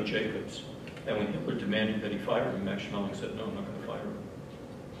named Joe Jacobs. And when Hitler demanded that he fire him, Max Schmeling said, no, I'm not going to fire him.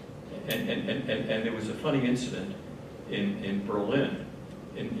 And there was a funny incident in Berlin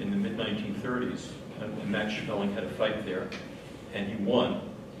in the mid-1930s. And Max Schmeling had a fight there, and he won.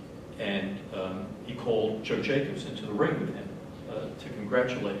 And he called Joe Jacobs into the ring with him to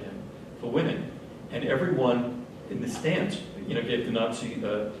congratulate him for winning. And everyone in the stands, gave the Nazi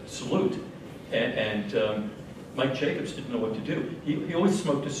salute. And Mike Jacobs didn't know what to do. He always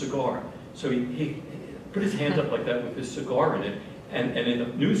smoked a cigar. So he put his hand up like that with his cigar in it. And in the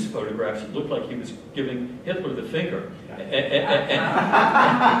news photographs, it looked like he was giving Hitler the finger.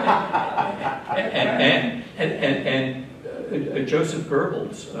 And Joseph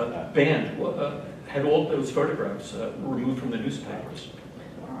Goebbels' band had all those photographs removed from the newspapers.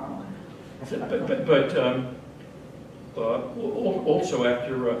 Also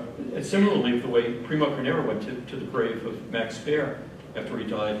after, similarly, the way Primo Carnera went to the grave of Max Baer after he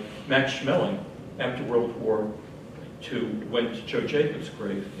died, Max Schmeling, after World War II, went to Joe Jacobs'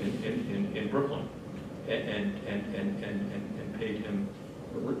 grave in Brooklyn and paid him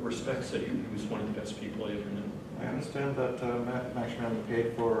respects, that he was one of the best people I ever knew. I understand that Max Schmeling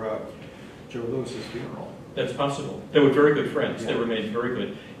paid for Joe Lewis's funeral. That's possible. They were very good friends. Yeah. They remained very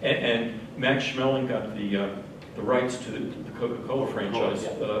good. And Max Schmeling got the rights to the Coca-Cola franchise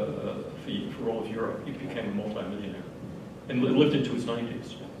for all of Europe. He became a multimillionaire and lived into his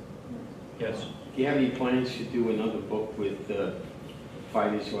 90s. Yes. Do you have any plans to do another book with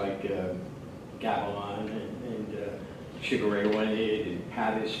fighters like Gavilan and Sugar Ray Leonard and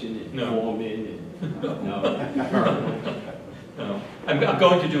Patterson and Foreman? No. No. I'm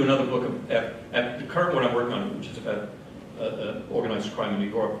going to do another book the current one I'm working on, which is about organized crime in New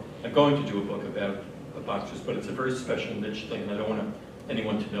York. I'm going to do a book about boxers, but it's a very special niche thing, and I don't want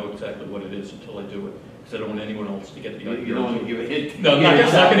anyone to know exactly what it is until I do it, because I don't want anyone else to get the idea. You don't want to give a hint? No, I'm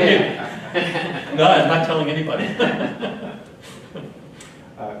not going to give. No, I'm not telling anybody.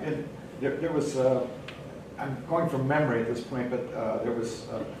 There was, I'm going from memory at this point, but there was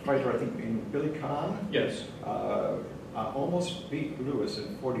a fighter, I think, named Billy Kahn. Yes. Almost beat Lewis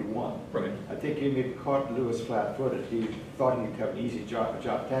in 41. Right. I think he maybe caught Lewis flat-footed. He thought he'd have an easy job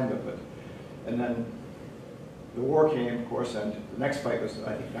tender, and then the war came, of course, and the next fight was,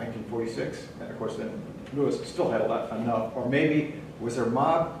 I think, 1946, and of course then Lewis still had enough, or maybe was there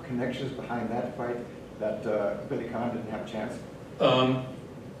mob connections behind that fight that Billy Kahn didn't have a chance?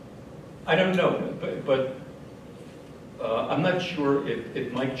 I don't know, but I'm not sure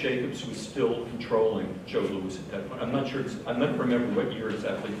if Mike Jacobs was still controlling Joe Louis at that point. I'm not sure. I don't remember what year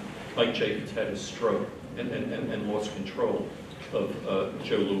exactly Mike Jacobs had his stroke and lost control of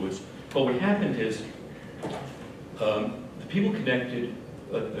Joe Louis. But what happened is the people connected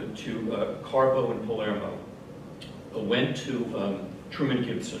to Carbo and Palermo went to Truman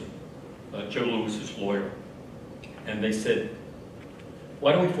Gibson, Joe Louis's lawyer, and they said,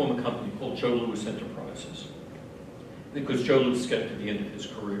 why don't we form a company called Joe Louis Enterprises? Because Joe Louis got to the end of his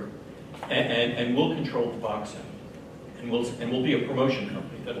career, and we'll control the boxing, and we'll be a promotion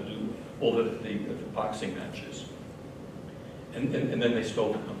company that'll do all the boxing matches. And then they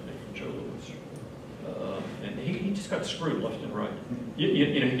stole the company from Joe Louis, and he just got screwed left and right.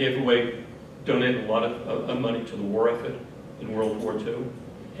 He gave away, donated a lot of money to the war effort in World War II,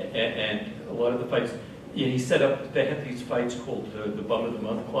 and a lot of the fights. He set up. They had these fights called the Bum of the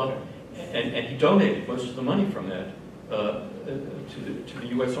Month Club, and he donated most of the money from that to the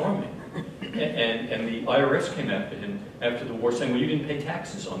U.S. Army, and the IRS came after him after the war, saying, "Well, you didn't pay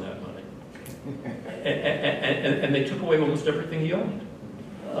taxes on that money," and they took away almost everything he owned,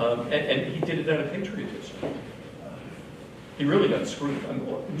 and he did it out of patriotism. He really got screwed. I mean,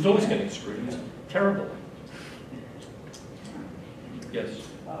 he was always getting screwed. It was terrible. Yes.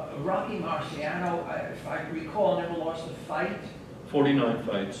 Rocky Marciano, if I recall, never lost a fight. 49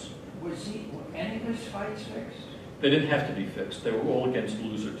 fights. Were any of his fights fixed? They didn't have to be fixed. They were all against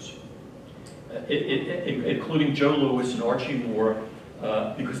losers, including Joe Louis and Archie Moore,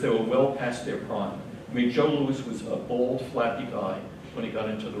 because they were well past their prime. I mean, Joe Louis was a bald, flappy guy when he got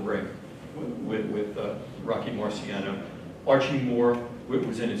into the ring with Rocky Marciano. Archie Moore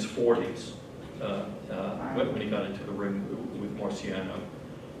was in his 40s when he got into the ring with Marciano.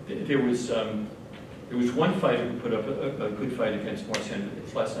 There was one fighter who put up a good fight against Marciano.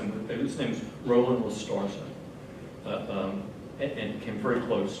 His name was Roland Lastarza. and came very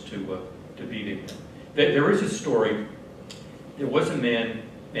close to beating him. There is a story. There was a man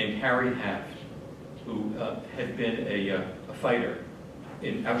named Harry Haft who had been a fighter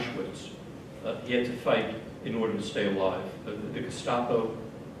in Auschwitz. He had to fight in order to stay alive. The Gestapo,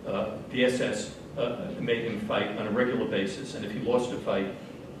 the SS made him fight on a regular basis, and if he lost a fight,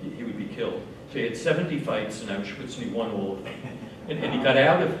 he would be killed. So he had 70 fights in Auschwitz, and he won all of them. And he got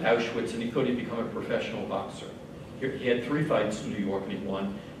out of Auschwitz, and he thought he'd become a professional boxer. He had 3 fights in New York, and he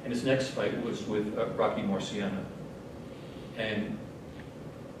won. And his next fight was with Rocky Marciano. And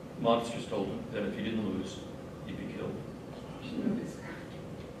Monsters told him that if he didn't lose, he'd be killed.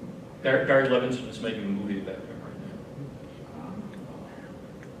 Barry Levinson is making a movie about him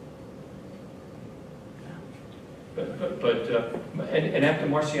right now. And after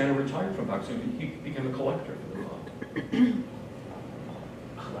Marciano retired from boxing, he became a collector for the mob.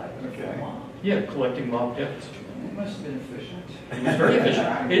 Collecting for a mob? Yeah, collecting mob debts. He must have been efficient. He was very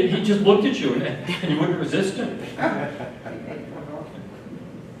efficient. He just looked at you and you wouldn't resist him.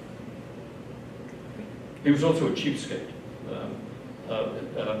 He was also a cheapskate.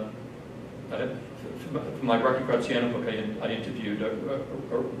 For my Rocky Graziano book, I interviewed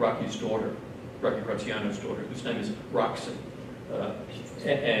Rocky's daughter, Rocky Graziano's daughter, whose name is Roxy.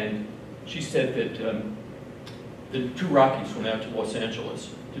 And she said that the 2 Rockies went out to Los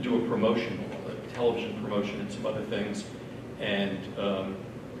Angeles to do a promotion, a television promotion and some other things. And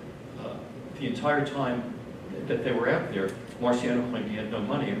the entire time that they were out there, Marciano claimed he had no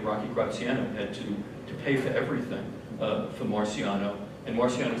money, and Rocky Graziano had to pay for everything for Marciano. And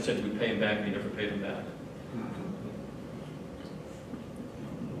Marciano said he would pay him back, and he never paid him back.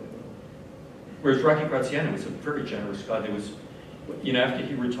 Whereas Rocky Graziano was a very generous guy. There was, after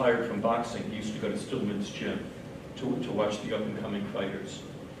he retired from boxing, he used to go to Stillman's gym to watch the up-and-coming fighters.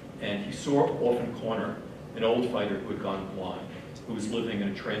 And he saw off in a corner an old fighter who had gone blind, who was living in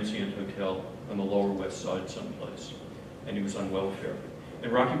a transient hotel on the Lower West Side someplace, and he was on welfare.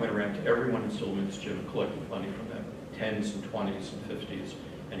 And Rocky went around to everyone in Stillman's gym and collected money from them, 10s and 20s and 50s,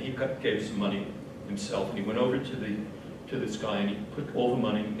 and he gave some money himself. And he went over to this guy, and he put all the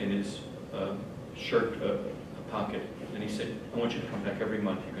money in his shirt pocket, and he said, "I want you to come back every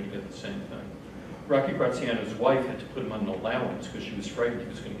month. You're going to get the same thing." Rocky Graziano's wife had to put him on an allowance because she was frightened he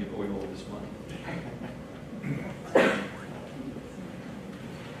was going to give away all his money.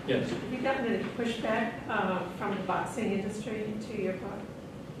 Yes? Have you gotten any pushback from the boxing industry to your book?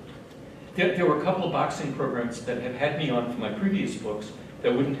 There were a couple of boxing programs that have had me on for my previous books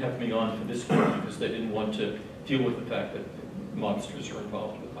that wouldn't have me on for this book because they didn't want to deal with the fact that mobsters are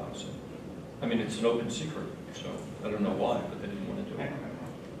involved with boxing. I mean, it's an open secret, so I don't know why, but they didn't want to do it.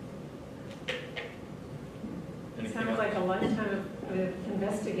 Anything Sounds else? like a lifetime of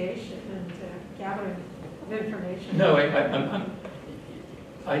investigation and gathering of information. No,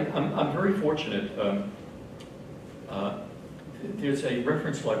 I'm very fortunate. There's a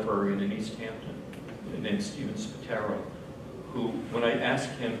reference librarian in East Hampton named Stephen Spataro, who, when I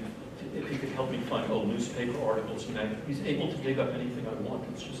asked him if he could help me find old newspaper articles, and he's able to dig up anything I want.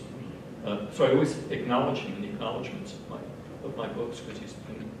 It's just so I always acknowledge him in the acknowledgments of my books because he's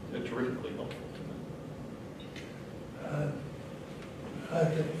been terrifically helpful to me.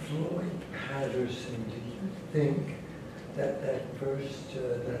 Dr. Floyd Patterson, do you think that first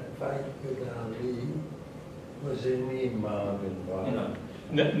that fight with Ali was any mob involved?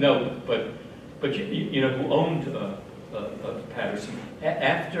 No, but you know who owned Patterson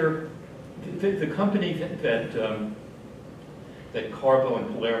after the company that Carbo and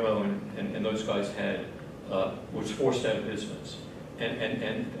Palermo and those guys had was forced out of business,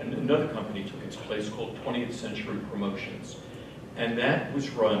 and another company took its place called 20th Century Promotions, and that was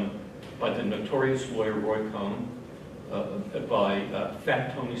run by the notorious lawyer Roy Cohn, by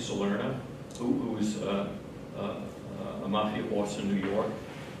Fat Tony Salerno, who was a mafia boss in New York,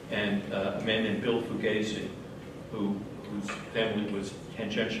 and a man named Bill Fugazi, whose family was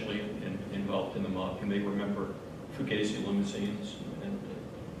tangentially involved in the mob. You may remember Fugazi limousines,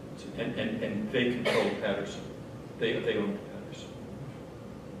 and they controlled Patterson. They owned Patterson.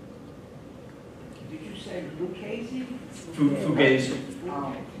 Did you say Lucchese? Fugazi.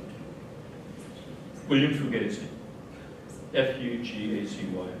 Oh. William Fugazi.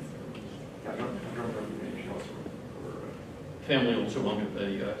 F-U-G-A-Z-Y. I don't remember the name. She also Family also owned a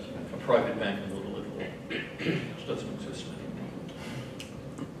private bank in Little Italy, which doesn't exist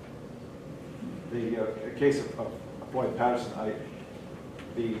anymore. The case of Floyd Patterson,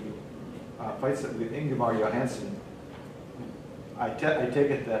 the fights with Ingemar Johansson, I take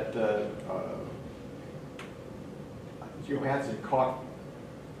it that Johansson caught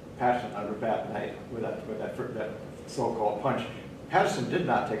Patterson on a bad night with that so-called punch. Patterson did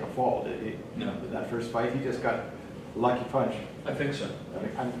not take a fall, did he? No. In that first fight, he just got a lucky punch. I think so.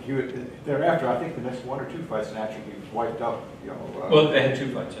 Thereafter, I think the next 1 or 2 fights naturally he was wiped out. Well, they had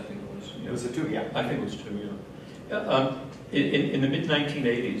 2 fights, I think it was. It was the 2, yeah. I think it was 2, yeah. In the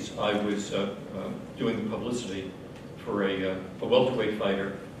mid-1980s, I was doing the publicity for a welterweight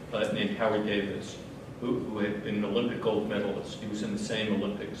fighter named Howard Davis, who had been an Olympic gold medalist. He was in the same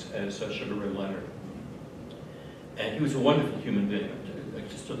Olympics as Sugar Ray Leonard. And he was a wonderful human being,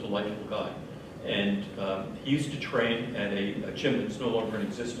 just a delightful guy. And he used to train at a gym that's no longer in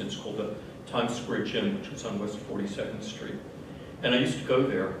existence called the Times Square Gym, which was on West 42nd Street. And I used to go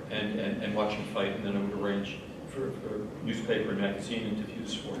there and watch him fight, and then I would arrange for newspaper and magazine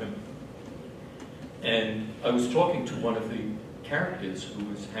interviews for him. And I was talking to one of the characters who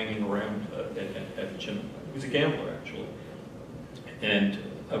was hanging around at the gym. He was a gambler, actually. And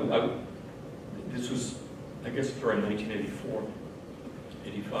this was, I guess, around 1984,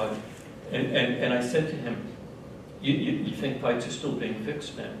 85. And I said to him, you think fights are still being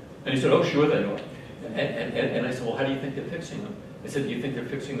fixed now? And he said, oh, sure they are. And I said, well, how do you think they're fixing them? I said, do you think they're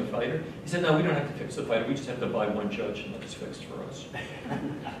fixing the fighter? He said, no, we don't have to fix the fighter. We just have to buy one judge and let it's fixed for us.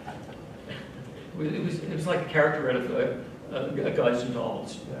 It was like a character out of Guys and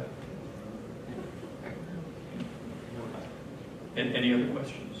Dolls. And any other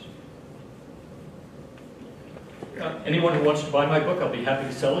questions? Anyone who wants to buy my book, I'll be happy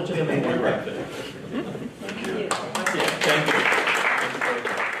to sell it to them and autograph it. Thank you. Yeah, thank you.